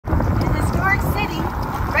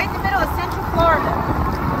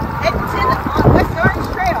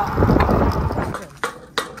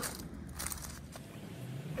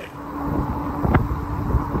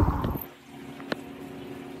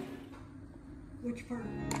Which part?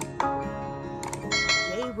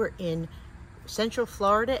 Today we're in Central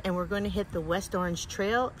Florida and we're going to hit the West Orange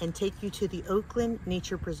Trail and take you to the Oakland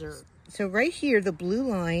Nature Preserve. So right here, the blue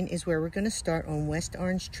line is where we're going to start on West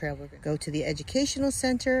Orange Trail. We're going to go to the Educational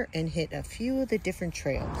Center and hit a few of the different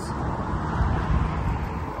trails.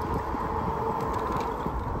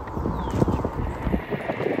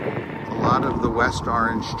 A lot of the West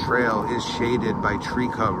Orange Trail is shaded by tree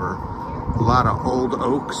cover. A lot of old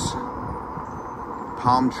oaks,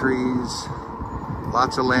 palm trees,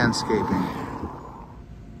 lots of landscaping.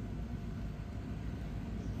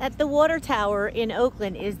 At the water tower in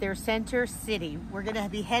Oakland is their center city. We're going to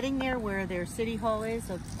be heading there where their city hall is,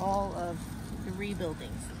 of all of the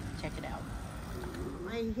buildings. Check it out.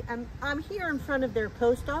 I'm here in front of their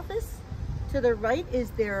post office. To the right is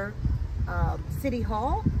their city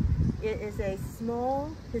hall. It is a small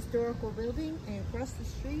historical building, and across the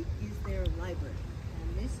street is their library.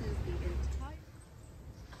 And this is the entire...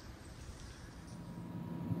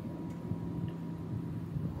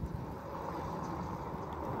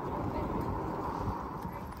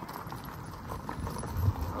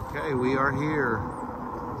 Okay, we are here.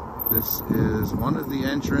 This is one of the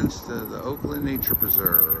entrance to the Oakland Nature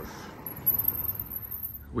Preserve.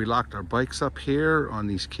 We locked our bikes up here on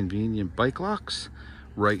these convenient bike locks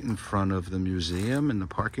right in front of the museum in the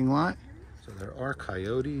parking lot. So there are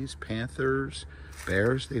coyotes, panthers,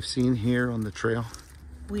 bears they've seen here on the trail.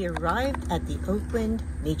 We arrived at the Oakland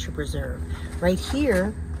Nature Preserve. Right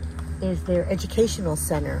here is their educational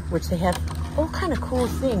center, which they have all kind of cool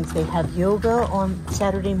things. They have yoga on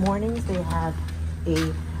Saturday mornings. They have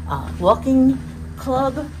a walking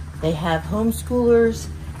club. They have homeschoolers.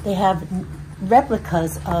 They have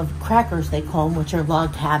replicas of crackers, they call them, which are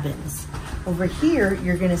log cabins. Over here,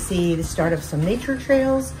 you're going to see the start of some nature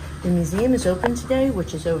trails. The museum is open today,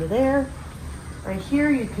 which is over there. Right here,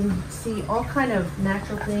 you can see all kind of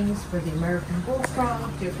natural things for the American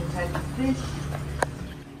bullfrog, different types of fish.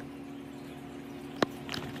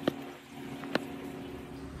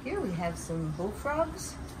 Here we have some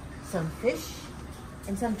bullfrogs, some fish,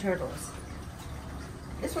 and some turtles.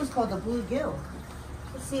 This one's called the bluegill.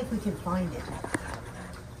 Let's see if we can find it.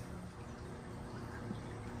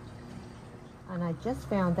 And I just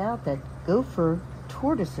found out that gopher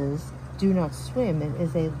tortoises do not swim. It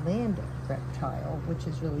is a land reptile, which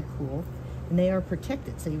is really cool. And they are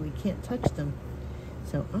protected, so we can't touch them.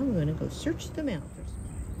 So I'm going to go search them out.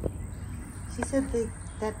 She said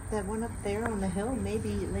that one up there on the hill may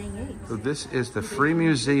be laying eggs. So this is the free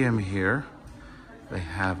museum here. They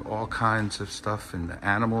have all kinds of stuff and the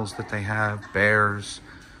animals that they have, bears,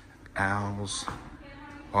 owls,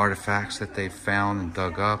 artifacts that they've found and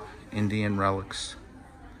dug up, Indian relics.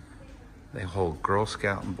 They hold Girl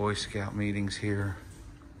Scout and Boy Scout meetings here.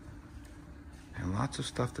 And lots of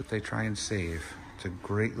stuff that they try and save. It's a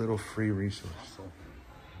great little free resource.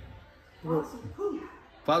 Fossil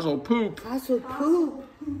poop. Fossil poop.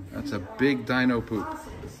 That's a big dino poop.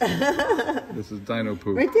 This is dino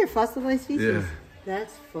poop. Right there, fossilized species. Yeah.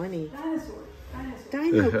 That's funny.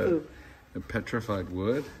 Dino poop. And petrified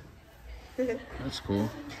wood. That's cool.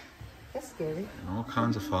 That's scary. And all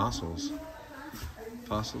kinds of fossils.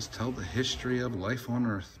 Fossils tell the history of life on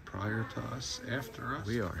Earth prior to us, after us.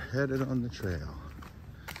 We are headed on the trail.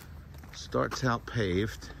 Starts out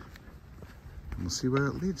paved. And we'll see where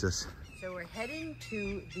it leads us. So we're heading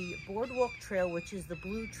to the boardwalk trail, which is the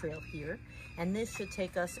blue trail here. And this should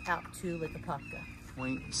take us out to Lake Apopka.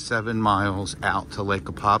 0.7 miles out to Lake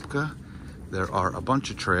Apopka. There are a bunch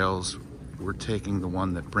of trails. We're taking the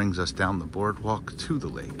one that brings us down the boardwalk to the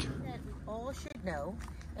lake. That we all should know,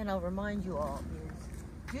 and I'll remind you all,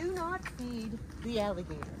 is do not feed the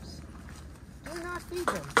alligators. Do not feed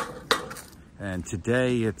them. And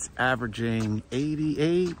today it's averaging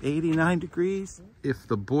 88, 89 degrees. If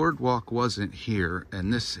the boardwalk wasn't here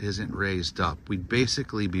and this isn't raised up, we'd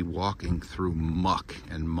basically be walking through muck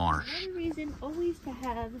and marsh. Another reason always to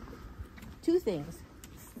have two things,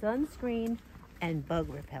 sunscreen and bug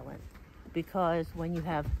repellent. Because when you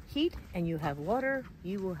have heat and you have water,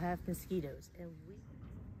 you will have mosquitoes.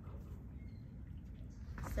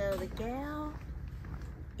 So the gal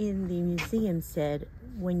in the museum said,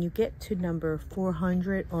 when you get to number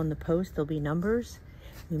 400 on the post, there'll be numbers.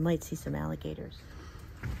 We might see some alligators.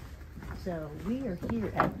 So we are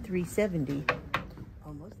here at 370,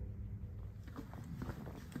 almost.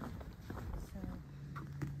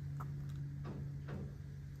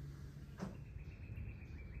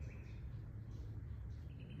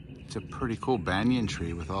 It's a pretty cool banyan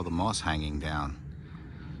tree with all the moss hanging down.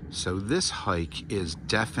 So this hike is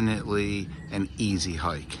definitely an easy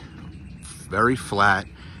hike. Very flat,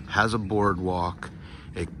 has a boardwalk,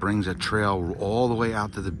 It brings a trail all the way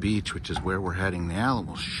out to the beach, which is where we're heading now, and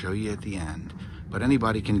we'll show you at the end. But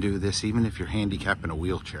anybody can do this, even if you're handicapped in a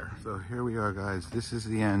wheelchair. So here we are, guys. This is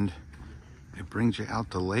the end. It brings you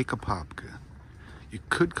out to Lake Apopka. You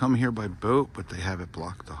could come here by boat, but they have it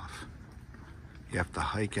blocked off. You have to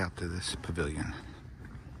hike out to this pavilion.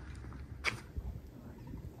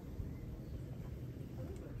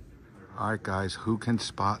 All right, guys, who can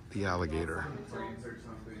spot the alligator?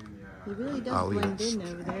 He really does blend in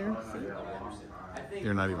over there.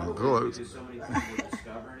 You're not even close. Yeah,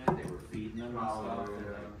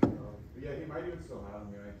 he might even still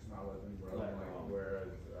have them. I just not let them grow. Whereas,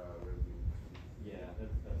 yeah,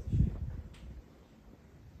 that's a shame.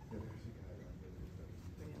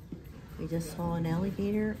 We just saw an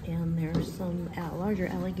alligator, and there's some larger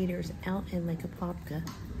alligators out in Lake Apopka.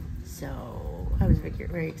 So I was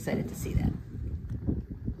very excited to see that.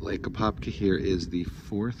 Lake Apopka here is the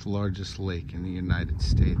 4th largest lake in the United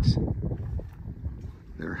States.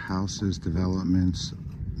 There are houses, developments,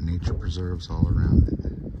 nature preserves all around it.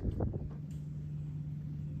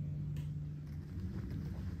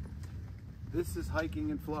 This is hiking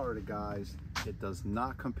in Florida, guys. It does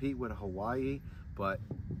not compete with Hawaii, but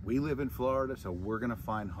we live in Florida, so we're gonna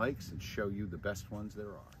find hikes and show you the best ones there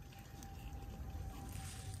are.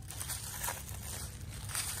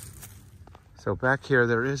 So back here,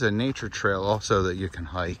 there is a nature trail also that you can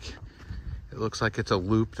hike. It looks like it's a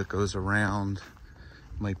loop that goes around.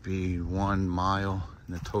 Might be 1 mile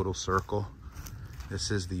in a total circle.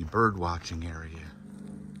 This is the bird watching area.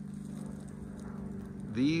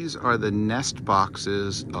 These are the nest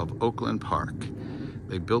boxes of Oakland Park.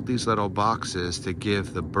 They built these little boxes to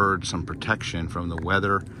give the birds some protection from the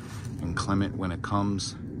weather, inclement when it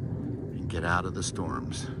comes, and get out of the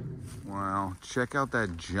storms. Wow, check out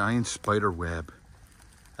that giant spider web.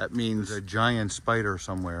 That means a giant spider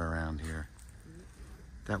somewhere around here.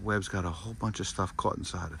 That web's got a whole bunch of stuff caught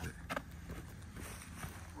inside of it.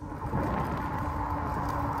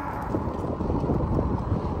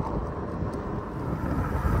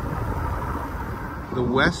 The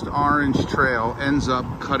West Orange Trail ends up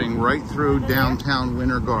cutting right through downtown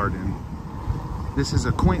Winter Garden. This is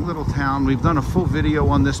a quaint little town. We've done a full video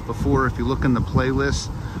on this before. If you look in the playlist,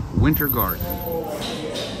 Winter Garden.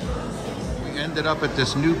 We ended up at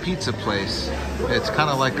this new pizza place. It's kind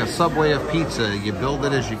of like a Subway of pizza. You build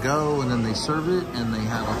it as you go, and then they serve it, and they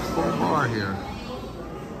have a full bar here.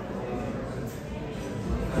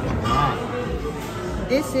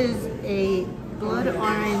 This is a blood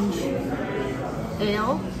orange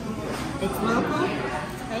ale. It's local.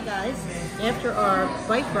 Hey guys, after our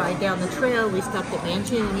bike ride down the trail, we stopped at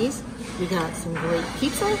Mancini's. We got some great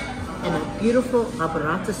pizza and a beautiful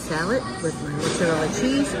arrabbiata salad with mozzarella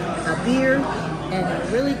cheese, a beer, and a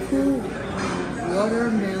really cool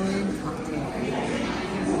watermelon cocktail.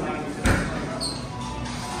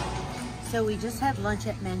 So we just had lunch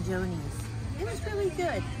at Mangioni's. It was really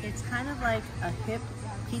good. It's kind of like a hip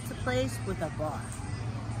pizza place with a bar.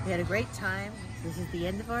 We had a great time. This is the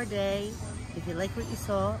end of our day. If you like what you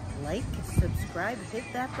saw, like, subscribe, hit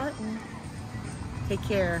that button. Take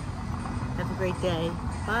care. Have a great day.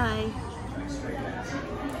 Bye.